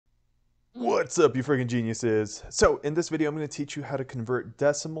What's up, you freaking geniuses? So in this video, I'm going to teach you how to convert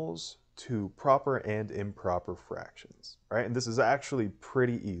decimals to proper and improper fractions, right? And this is actually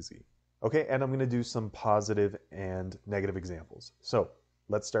pretty easy. Okay, and I'm going to do some positive and negative examples. So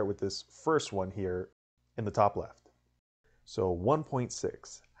let's start with this first one here in the top left. So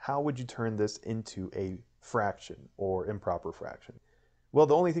 1.6, how would you turn this into a fraction or improper fraction? Well,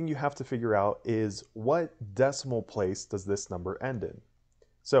 the only thing you have to figure out is what decimal place does this number end in?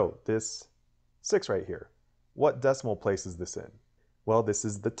 So this 6 right here, what decimal place is this in? Well, this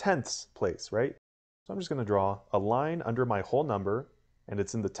is the tenths place, right? So I'm just going to draw a line under my whole number, and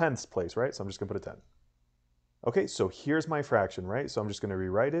it's in the tenths place, right? So I'm just going to put a 10. Okay, so here's my fraction, right? So I'm just going to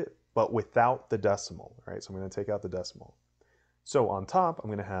rewrite it, but without the decimal, right? So I'm going to take out the decimal. So on top, I'm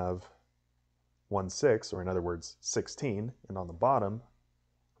going to have 1/6, or in other words, 16, and on the bottom,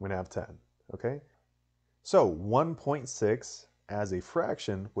 I'm going to have 10, okay? So 1.6 as a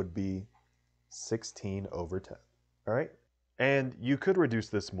fraction would be 16 over 10, all right? And you could reduce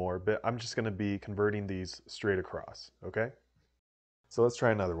this more, but I'm just going to be converting these straight across, okay? So let's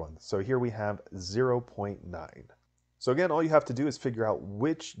try another one. So here we have 0.9. So again, all you have to do is figure out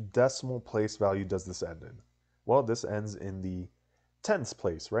which decimal place value does this end in. Well, this ends in the tenths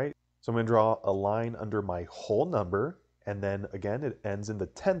place, right? So I'm going to draw a line under my whole number, and then again, it ends in the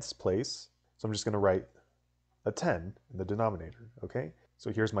tenths place. So I'm just going to write a 10 in the denominator, okay?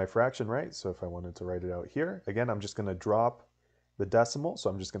 So here's my fraction, right? So if I wanted to write it out here, again, I'm just going to drop the decimal.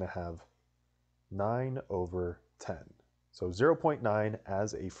 So I'm just going to have 9 over 10. So 0.9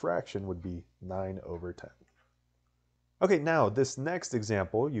 as a fraction would be 9 over 10. Okay, now this next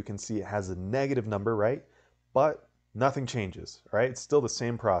example, you can see it has a negative number, right? But nothing changes, right? It's still the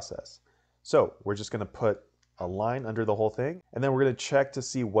same process. So we're just going to put a line under the whole thing, and then we're going to check to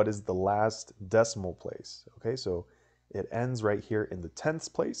see what is the last decimal place. Okay, so it ends right here in the tenths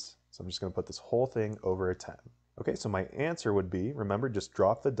place, so I'm just going to put this whole thing over a 10. Okay, so my answer would be, remember, just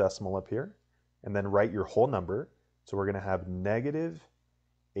drop the decimal up here, and then write your whole number. So we're going to have negative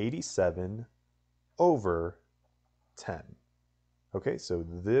 87 over 10. Okay, so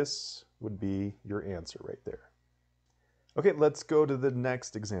this would be your answer right there. Okay, let's go to the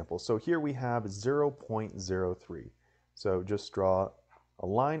next example. So here we have 0.03. So just draw a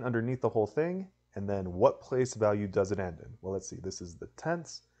line underneath the whole thing, and then what place value does it end in? Well, let's see, this is the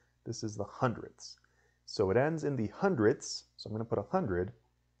tenths, this is the hundredths. So it ends in the hundredths, so I'm going to put 100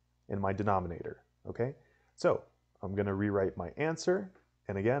 in my denominator, okay? So I'm going to rewrite my answer,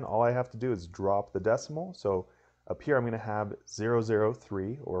 and again, all I have to do is drop the decimal. So up here I'm going to have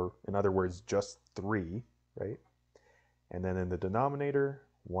 003, or in other words, just 3, right? And then in the denominator,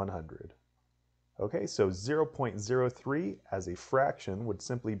 100. Okay, so 0.03 as a fraction would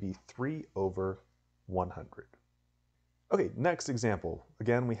simply be 3 over 100. Okay, next example.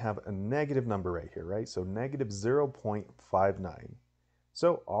 Again, we have a negative number right here, right? So negative 0.59.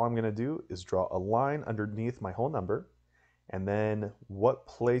 So all I'm going to do is draw a line underneath my whole number, and then what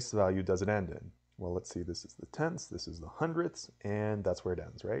place value does it end in? Well, let's see, this is the tenths, this is the hundredths, and that's where it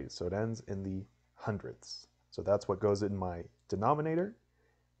ends, right? So it ends in the hundredths. So that's what goes in my denominator.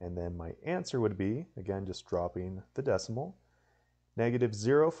 And then my answer would be, again, just dropping the decimal, negative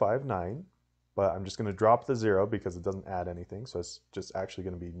 0.59, but I'm just going to drop the 0 because it doesn't add anything. So it's just actually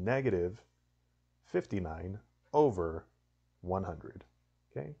going to be negative 59 over 100.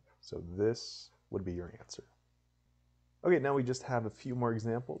 Okay, so this would be your answer. Okay, now we just have a few more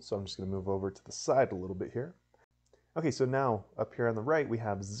examples. So I'm just going to move over to the side a little bit here. Okay, so now up here on the right, we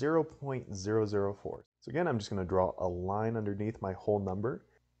have 0.004. So again, I'm just going to draw a line underneath my whole number.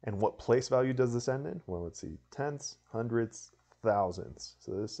 And what place value does this end in? Well, let's see, tenths, hundredths, thousandths.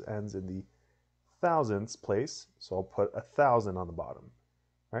 So this ends in the thousandths place. So I'll put 1,000 on the bottom,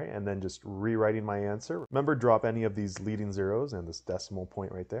 right? And then just rewriting my answer. Remember, drop any of these leading zeros and this decimal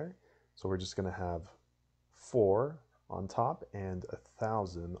point right there. So we're just going to have 4 on top and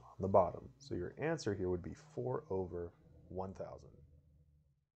 1,000 on the bottom. So your answer here would be 4 over 1,000.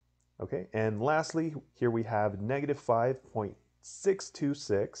 Okay, and lastly, here we have negative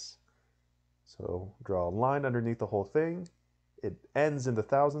 5.626. So draw a line underneath the whole thing. It ends in the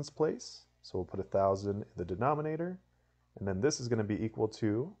thousandths place, so we'll put 1,000 in the denominator. And then this is going to be equal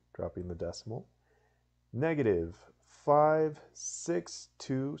to, dropping the decimal, negative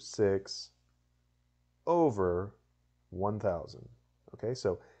 5,626 over 1,000. Okay,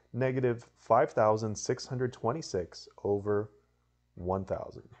 so negative 5,626 over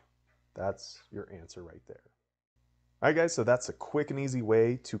 1,000. That's your answer right there. All right, guys, so that's a quick and easy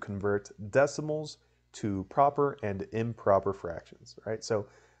way to convert decimals to proper and improper fractions. All right, so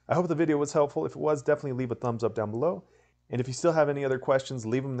I hope the video was helpful. If it was, definitely leave a thumbs up down below. And if you still have any other questions,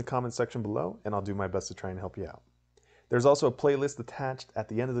 leave them in the comment section below, and I'll do my best to try and help you out. There's also a playlist attached at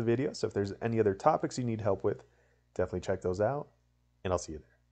the end of the video, so if there's any other topics you need help with, definitely check those out, and I'll see you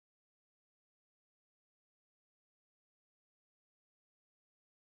there.